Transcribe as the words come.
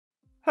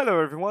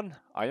Hello everyone,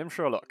 I am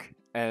Sherlock,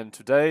 and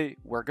today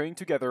we're going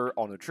together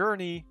on a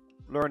journey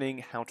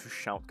learning how to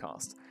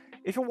shoutcast.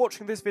 If you're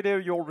watching this video,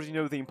 you already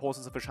know the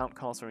importance of a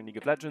shoutcaster in League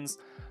of Legends,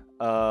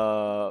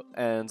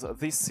 and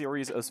this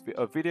series of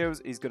videos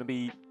is going to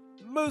be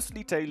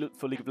mostly tailored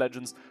for League of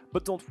Legends,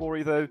 but don't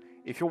worry though,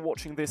 if you're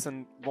watching this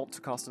and want to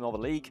cast another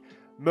league,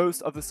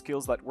 most of the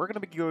skills that we're going to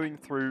be going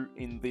through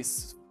in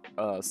this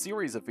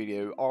series of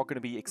video are going to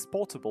be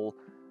exportable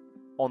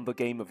on the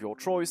game of your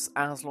choice,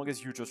 as long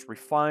as you just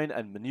refine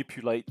and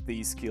manipulate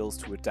these skills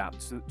to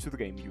adapt to the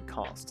game you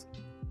cast.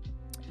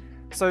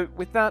 So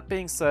with that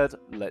being said,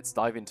 let's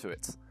dive into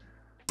it.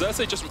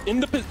 Xerxes just in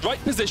the right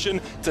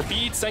position to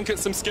feed Senkux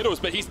some Skittles,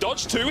 but he's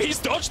dodged two, he's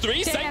dodged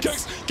three,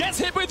 Senkux gets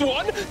hit with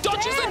one,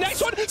 dodges the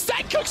next one,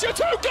 Senkux, you're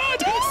too good!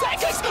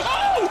 Senkux,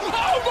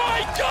 oh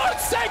my god,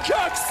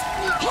 Senkux!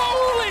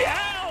 Holy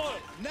hell!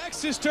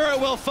 Nexus turret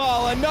will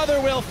fall,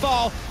 another will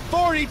fall,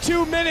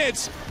 42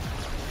 minutes!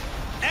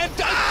 And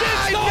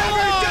I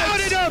never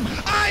doubted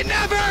him! I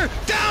never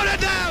doubted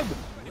them!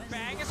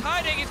 Bang is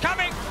hiding, he's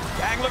coming!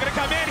 Bang looking to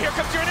come in, here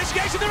comes your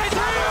initiation, they're right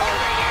through!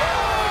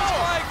 Oh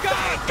my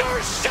god!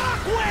 Dr.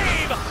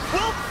 Shockwave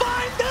will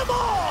find them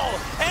all!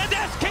 And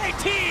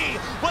SKT,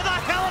 with a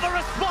hell of a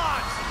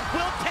response,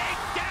 will take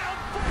down...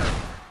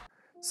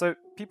 So,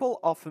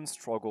 people often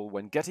struggle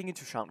when getting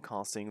into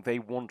shoutcasting. They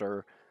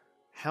wonder,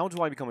 how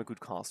do I become a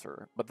good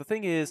caster? But the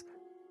thing is,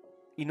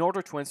 in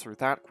order to answer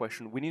that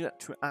question, we need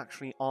to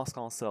actually ask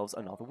ourselves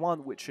another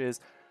one, which is,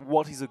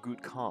 what is a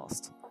good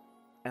cast?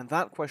 And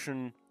that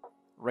question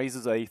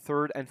raises a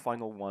third and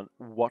final one,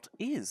 what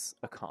is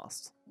a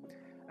cast?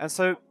 And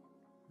so,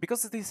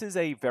 because this is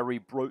a very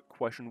broad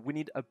question, we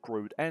need a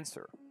broad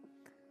answer.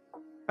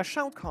 A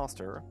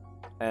shoutcaster,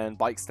 and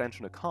by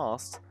extension a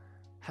cast,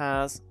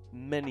 has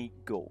many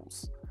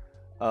goals.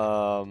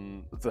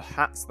 The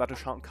hats that a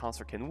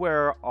shoutcaster can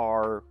wear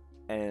are,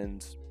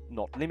 and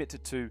not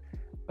limited to,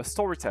 a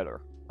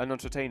storyteller, an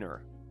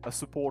entertainer, a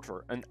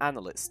supporter, an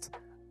analyst,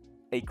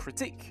 a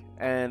critic,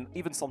 and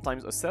even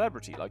sometimes a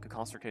celebrity, like a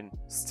caster can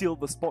steal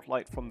the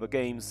spotlight from the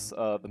games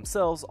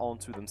themselves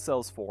onto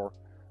themselves for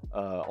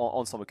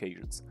on some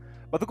occasions.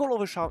 But the goal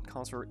of a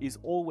shoutcaster is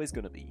always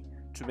going to be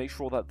to make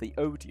sure that the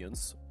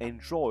audience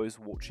enjoys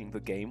watching the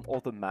game or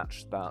the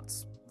match that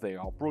they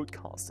are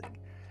broadcasting.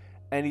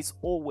 And it's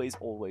always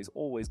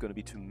going to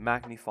be to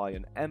magnify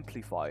and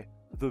amplify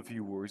the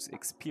viewer's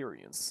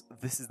experience.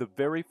 This is the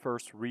very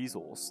first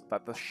resource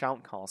that the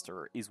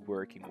shoutcaster is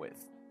working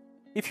with.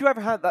 If you ever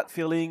had that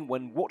feeling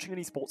when watching an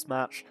esports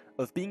match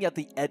of being at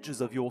the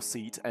edges of your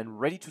seat and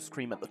ready to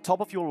scream at the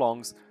top of your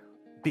lungs,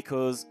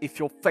 because if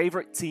your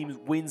favorite team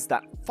wins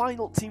that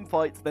final team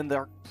fight, then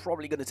they're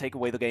probably going to take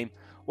away the game,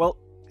 well,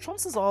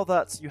 chances are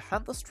that you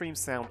had the stream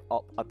sound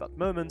up at that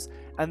moment,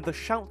 and the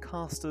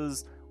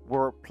shoutcasters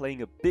were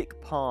playing a big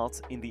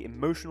part in the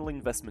emotional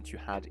investment you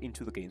had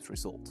into the game's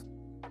result.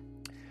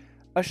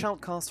 A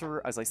shoutcaster,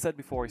 as I said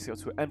before, is here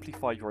to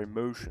amplify your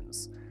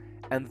emotions,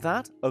 and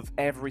that of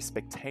every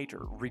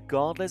spectator,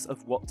 regardless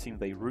of what team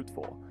they root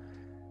for.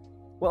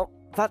 Well,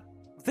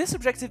 this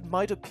objective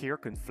might appear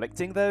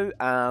conflicting though,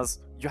 as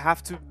you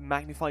have to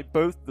magnify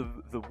both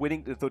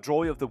the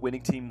joy of the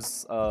winning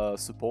team's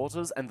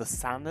supporters and the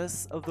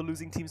sadness of the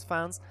losing team's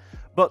fans,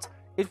 but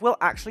it will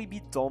actually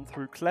be done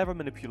through clever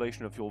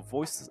manipulation of your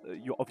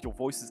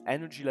voice's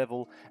energy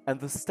level and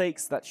the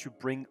stakes that you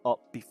bring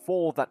up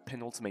before that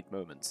penultimate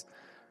moment.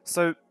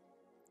 So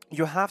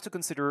you have to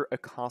consider a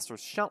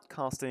caster's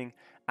shoutcasting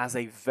as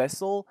a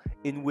vessel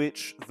in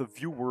which the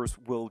viewers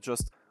will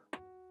just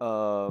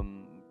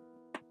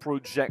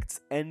project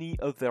any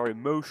of their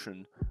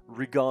emotion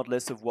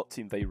regardless of what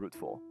team they root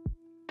for.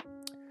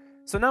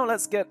 So now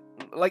let's get,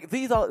 like,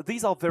 these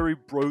are very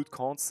broad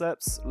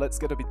concepts. Let's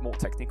get a bit more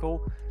technical.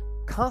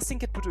 Casting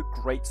can put a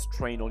great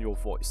strain on your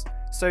voice,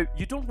 so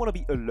you don't want to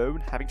be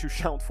alone having to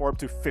shout for up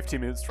to 50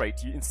 minutes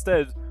straight.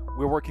 Instead,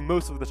 we're working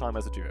most of the time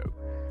as a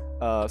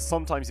duo,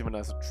 sometimes even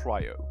as a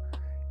trio.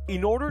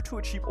 In order to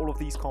achieve all of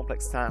these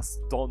complex tasks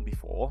done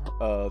before,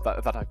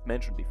 that I've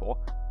mentioned before,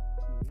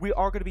 we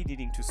are going to be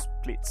needing to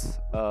split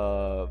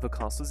the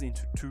casters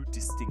into two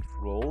distinct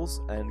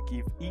roles and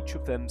give each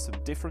of them some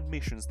different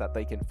missions that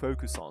they can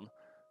focus on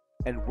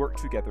and work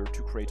together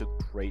to create a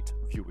great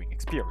viewing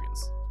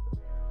experience.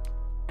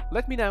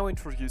 Let me now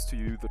introduce to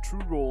you the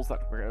true roles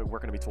that we're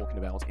going to be talking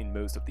about in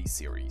most of these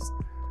series.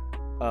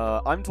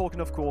 I'm talking,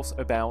 of course,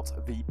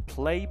 about the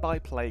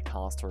play-by-play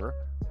caster,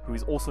 who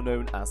is also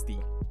known as the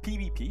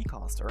PvP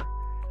caster,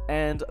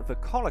 and the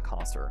color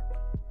caster,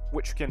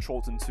 which you can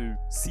shorten to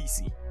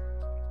CC.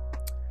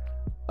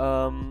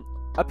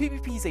 A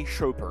PvP is a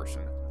show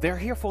person. They're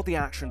here for the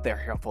action,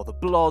 they're here for the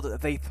blood,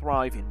 they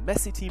thrive in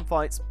messy team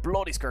fights,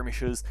 bloody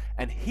skirmishes,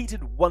 and heated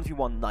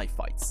 1v1 knife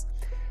fights.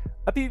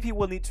 A PvP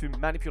will need to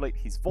manipulate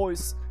his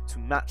voice to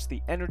match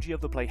the energy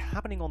of the play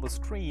happening on the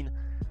screen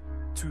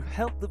to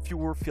help the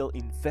viewer feel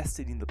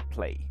invested in the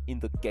play, in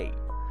the game.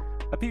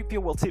 A PvP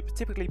will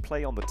typically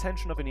play on the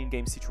tension of an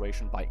in-game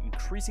situation by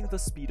increasing the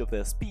speed of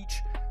their speech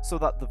so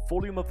that the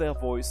volume of their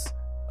voice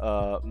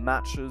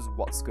matches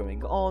what's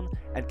going on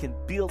and can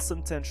build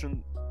some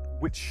tension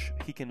which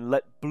he can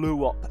let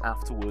blow up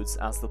afterwards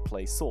as the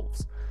play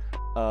solves.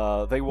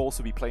 They will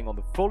also be playing on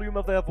the volume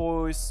of their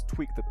voice,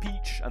 tweak the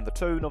pitch and the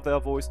tone of their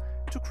voice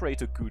to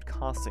create a good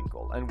casting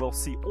call, and we'll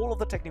see all of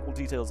the technical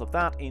details of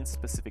that in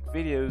specific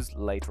videos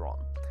later on.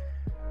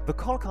 The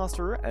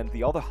callcaster and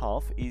the other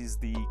half is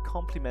the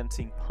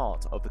complementing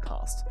part of the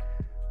cast.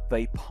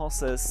 They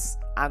possess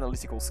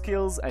analytical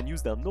skills and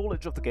use their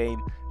knowledge of the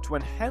game to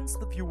enhance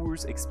the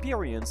viewer's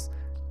experience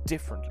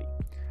differently.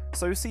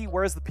 So you see,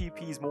 whereas the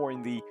PvP is more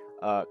in the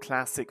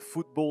classic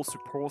football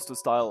supporter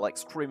style, like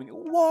screaming,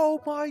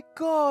 "Whoa, my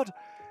god!"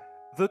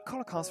 the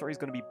callcaster is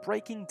going to be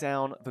breaking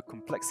down the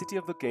complexity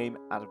of the game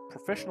at a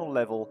professional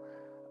level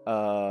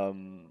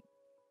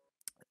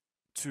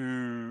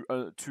to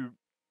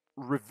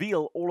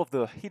reveal all of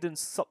the hidden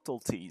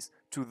subtleties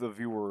to the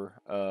viewer,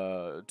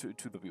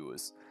 to the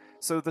viewers.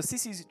 So the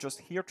CC is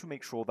just here to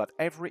make sure that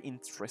every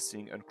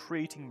interesting and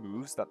creating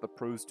moves that the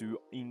pros do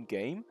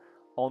in-game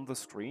on the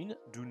screen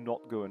do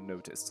not go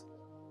unnoticed.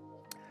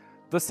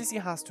 The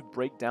CC has to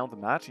break down the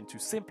match into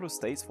simpler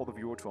states for the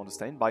viewer to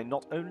understand by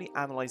not only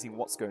analyzing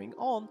what's going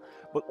on,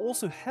 but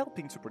also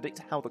helping to predict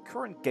how the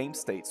current game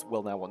states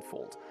will now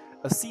unfold.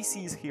 A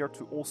CC is here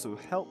to also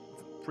help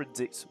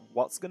predict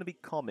what's going to be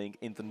coming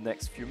in the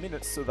next few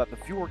minutes so that the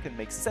viewer can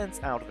make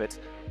sense out of it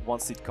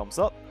once it comes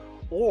up,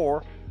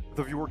 or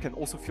the viewer can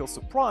also feel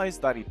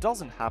surprised that it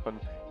doesn't happen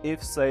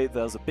if, say,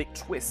 there's a big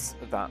twist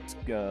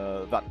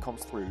that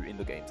comes through in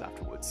the games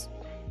afterwards.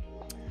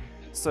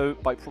 So,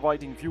 by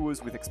providing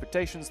viewers with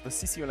expectations, the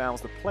CC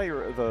allows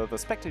the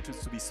spectators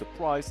to be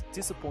surprised,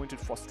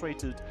 disappointed,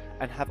 frustrated,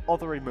 and have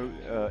other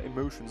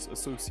emotions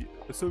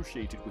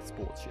associated with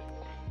sportsmanship.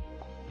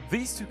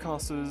 These two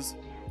casters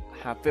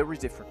have very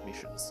different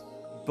missions,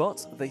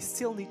 but they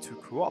still need to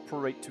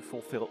cooperate to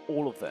fulfill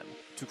all of them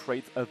to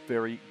create a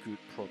very good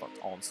product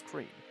on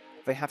screen.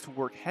 They have to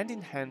work hand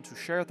in hand to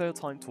share their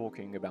time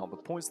talking about the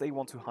points they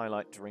want to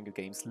highlight during a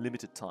game's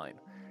limited time.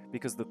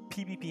 Because the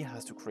PvP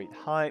has to create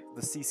hype,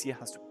 the CC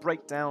has to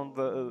break down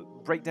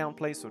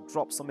play, so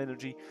drop some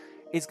energy.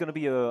 It's going to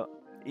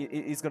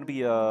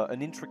be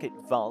an intricate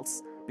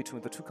valse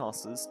between the two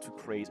casters to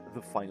create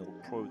the final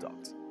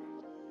product.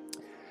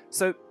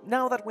 So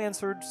now that we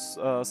answered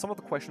some of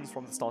the questions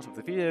from the start of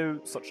the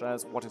video, such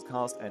as what is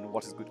cast and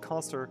what is good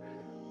caster,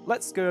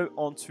 let's go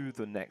on to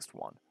the next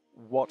one.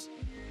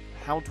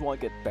 How do I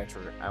get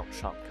better at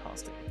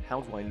shoutcasting? How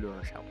do I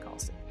learn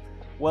shoutcasting?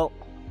 Well,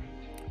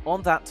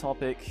 on that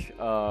topic,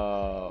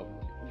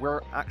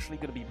 we're actually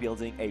going to be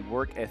building a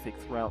work ethic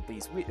throughout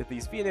these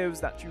videos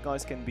that you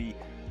guys can be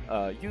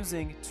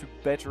using to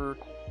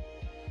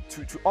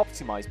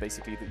optimize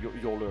basically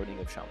your learning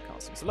of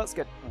shoutcasting. So let's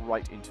get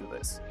right into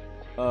this.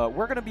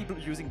 We're going to be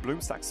using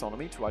Bloom's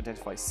taxonomy to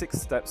identify 6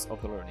 steps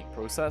of the learning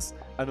process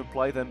and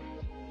apply them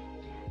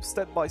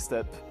step by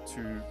step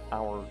to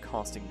our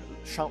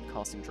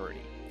shoutcasting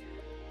journey.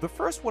 The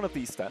first one of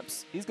these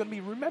steps is going to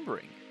be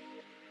remembering.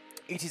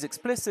 It is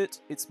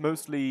explicit, it's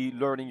mostly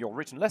learning your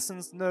written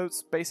lessons,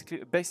 notes,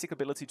 basic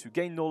ability to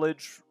gain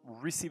knowledge,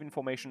 receive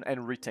information,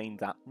 and retain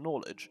that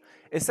knowledge.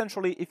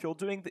 Essentially, if you're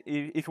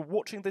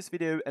watching this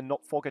video and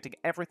not forgetting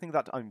everything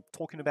that I'm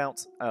talking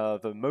about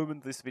the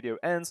moment this video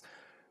ends,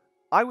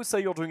 I would say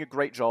you're doing a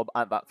great job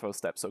at that first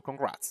step, so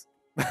congrats.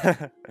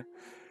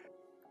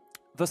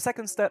 The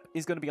second step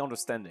is going to be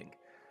understanding.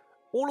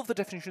 All of the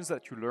definitions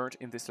that you learned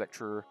in this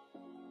lecture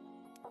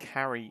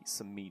carry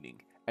some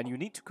meaning, and you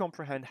need to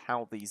comprehend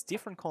how these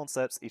different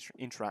concepts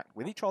interact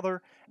with each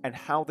other and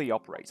how they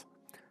operate.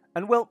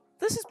 And well,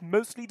 this is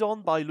mostly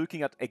done by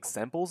looking at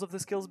examples of the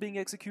skills being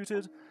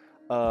executed.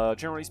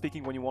 Generally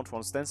speaking, when you want to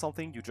understand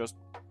something, you just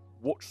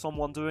watch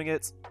someone doing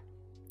it.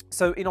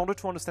 So in order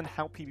to understand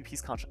how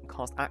PvPs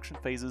cast action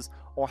phases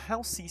or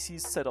how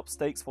CCs set up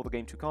stakes for the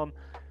game to come,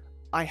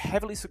 I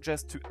heavily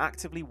suggest to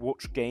actively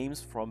watch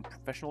games from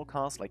professional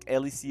casts like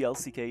LEC,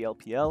 LCK,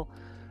 LPL.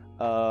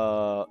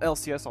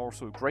 LCS are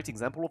also a great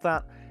example of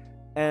that,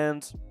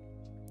 and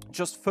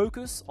just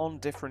focus on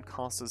different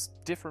casters,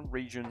 different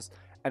regions,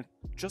 and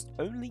just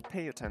only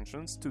pay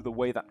attention to the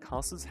way that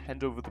casters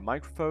hand over the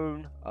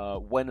microphone,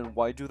 when and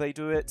why do they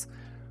do it,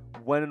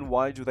 when and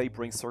why do they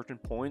bring certain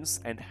points,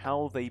 and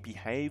how they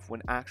behave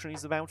when action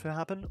is about to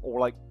happen, or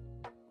like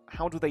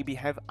how do they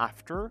behave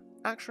after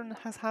action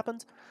has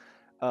happened,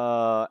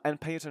 and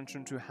pay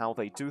attention to how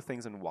they do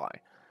things and why.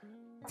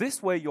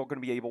 This way you're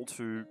going to be able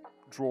to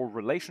draw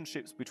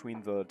relationships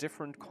between the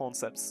different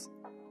concepts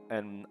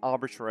and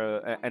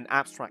arbitrary and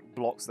abstract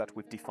blocks that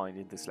we've defined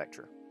in this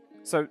lecture.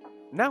 So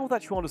now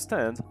that you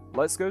understand,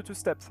 let's go to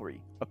step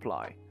 3,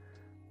 apply.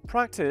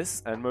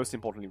 Practice, and most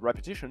importantly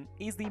repetition,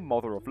 is the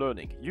mother of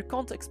learning. You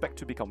can't expect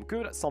to become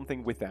good at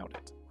something without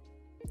it.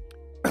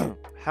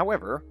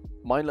 However,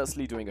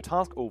 mindlessly doing a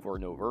task over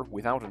and over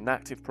without an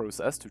active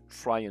process to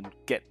try and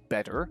get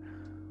better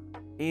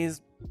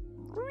is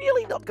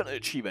really not going to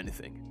achieve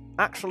anything.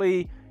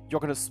 Actually,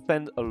 you're going to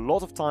spend a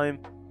lot of time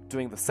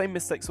doing the same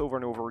mistakes over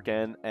and over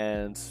again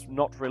and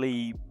not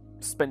really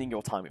spending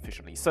your time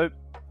efficiently. So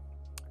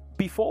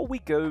before we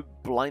go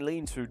blindly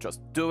into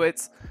just do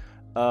it,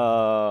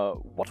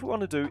 what we want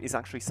to do is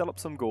actually set up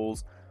some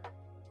goals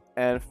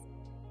and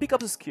pick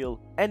up a skill,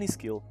 any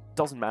skill,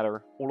 doesn't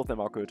matter, all of them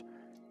are good,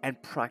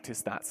 and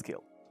practice that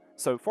skill.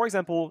 So, for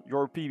example,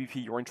 you're a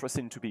PvP, you're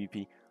interested into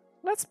PvP.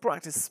 Let's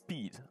practice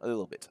speed a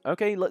little bit.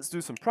 Okay, let's do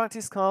some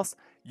practice casts.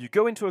 You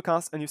go into a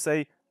cast and you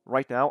say,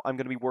 right now I'm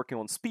going to be working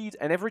on speed,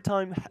 and every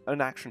time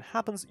an action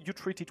happens, you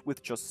treat it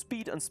with just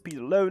speed and speed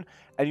alone,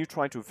 and you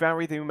try to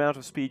vary the amount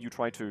of speed, you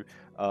try to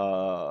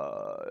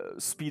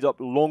speed up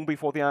long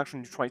before the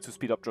action, you try to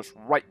speed up just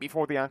right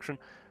before the action.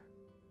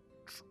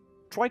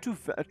 Try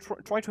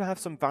to have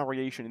some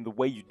variation in the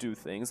way you do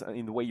things and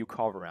in the way you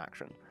cover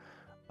action.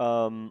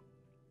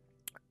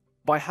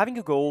 By having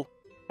a goal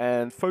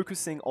and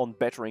focusing on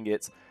bettering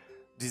it,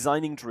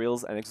 designing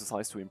drills and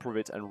exercise to improve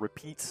it, and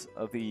repeat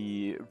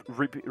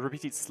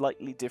it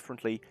slightly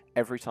differently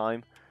every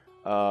time,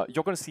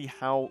 you're going to see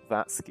how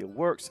that skill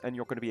works, and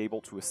you're going to be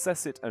able to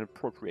assess it and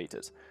appropriate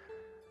it.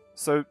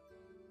 So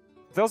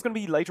there's going to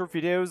be later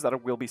videos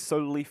that will be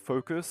solely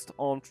focused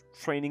on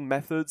training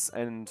methods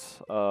and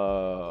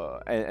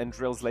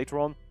drills later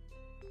on,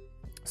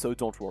 so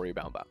don't worry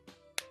about that.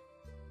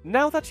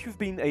 Now that you've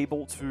been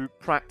able to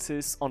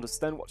practice,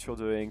 understand what you're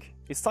doing,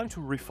 it's time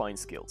to refine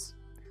skills.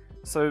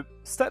 So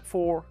step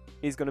 4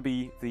 is going to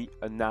be the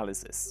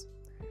analysis.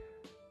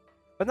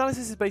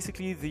 Analysis is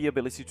basically the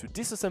ability to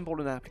disassemble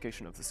an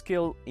application of the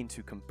skill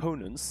into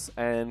components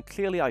and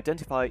clearly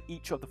identify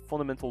each of the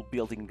fundamental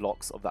building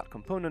blocks of that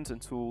component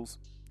and tools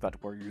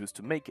that were used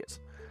to make it.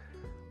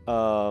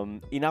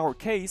 In our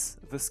case,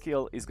 the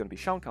skill is going to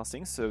be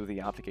shoutcasting, so the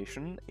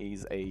application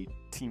is a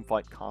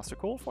teamfight caster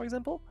call, for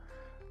example.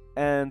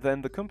 And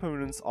then the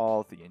components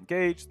are the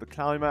engage, the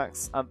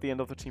climax at the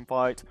end of the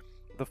teamfight,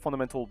 the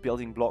fundamental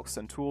building blocks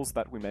and tools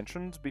that we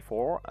mentioned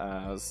before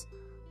as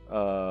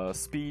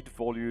speed,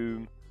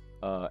 volume,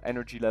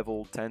 energy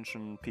level,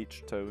 tension,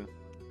 pitch, tone,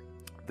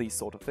 these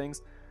sort of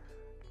things.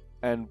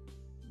 And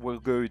we'll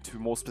go into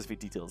more specific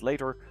details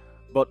later.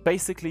 But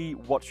basically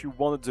what you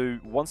want to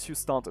do once you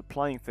start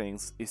applying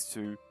things is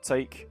to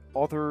take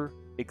other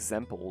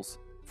examples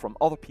from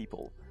other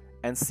people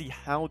and see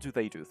how do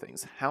they do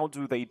things, how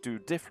do they do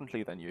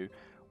differently than you,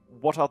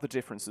 what are the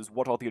differences,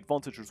 what are the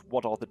advantages,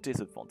 what are the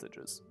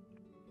disadvantages.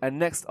 And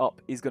next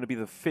up is going to be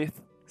the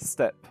 5th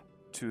step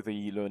to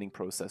the learning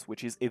process,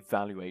 which is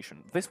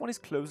evaluation. This one is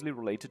closely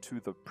related to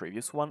the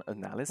previous one,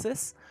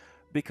 analysis,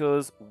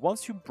 because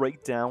once you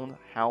break down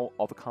how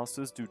other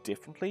casters do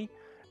differently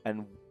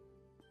and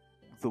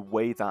the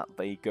way that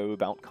they go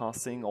about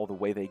casting or the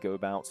way they go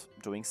about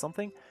doing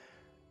something,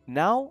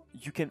 now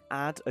you can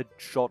add a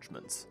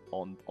judgment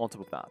on top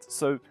of that.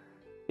 So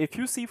if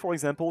you see, for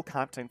example,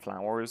 Captain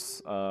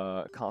Flowers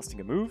casting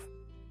a move,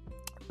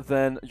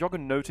 then you're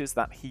going to notice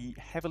that he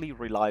heavily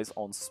relies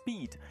on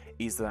speed.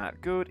 Is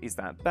that good? Is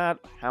that bad?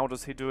 How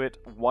does he do it?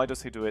 Why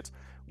does he do it?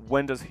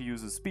 When does he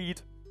use his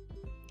speed?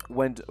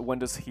 When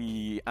does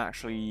he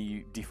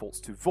actually defaults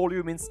to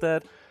volume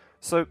instead?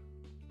 So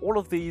all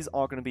of these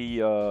are going to be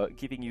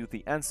giving you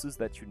the answers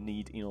that you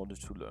need in order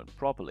to learn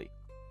properly.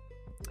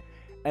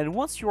 And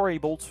once you are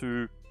able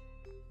to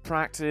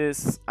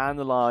practice,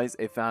 analyze,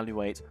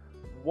 evaluate,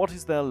 what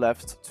is there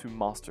left to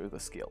master the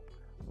skill?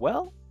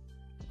 Well,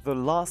 the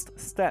last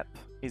step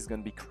is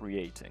going to be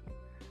creating.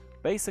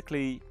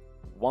 Basically,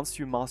 once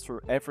you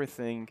master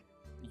everything,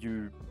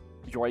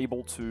 you're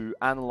able to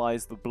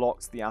analyze the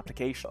blocks, the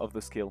application of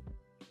the skill.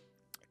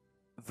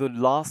 The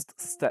last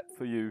step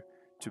for you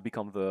to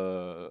become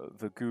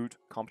the good,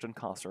 competent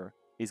caster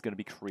is going to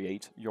be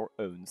create your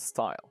own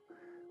style.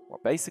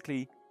 Well,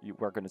 basically,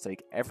 we're going to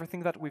take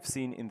everything that we've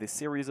seen in this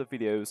series of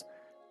videos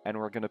and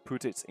we're going to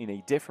put it in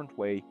a different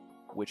way,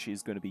 which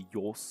is going to be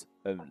yours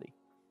only.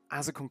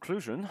 As a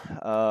conclusion,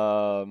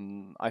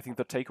 I think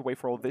the takeaway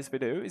for this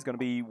video is going to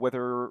be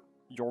whether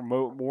you're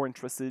more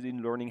interested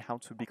in learning how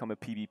to become a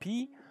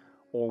PvP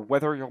or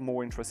whether you're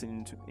more interested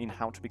in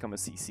how to become a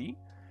CC.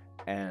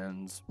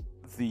 And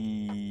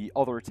the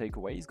other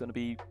takeaway is going to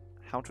be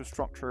how to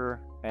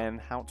structure and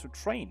how to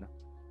train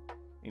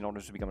in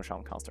order to become a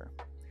shoutcaster.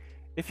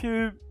 If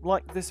you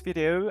like this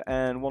video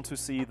and want to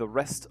see the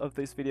rest of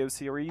this video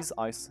series,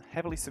 I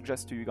heavily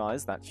suggest to you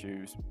guys that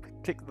you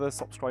click the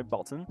subscribe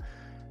button,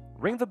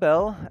 ring the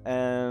bell,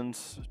 and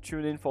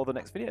tune in for the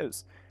next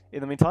videos.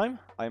 In the meantime,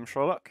 I am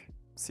Sherlock.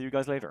 See you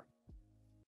guys later.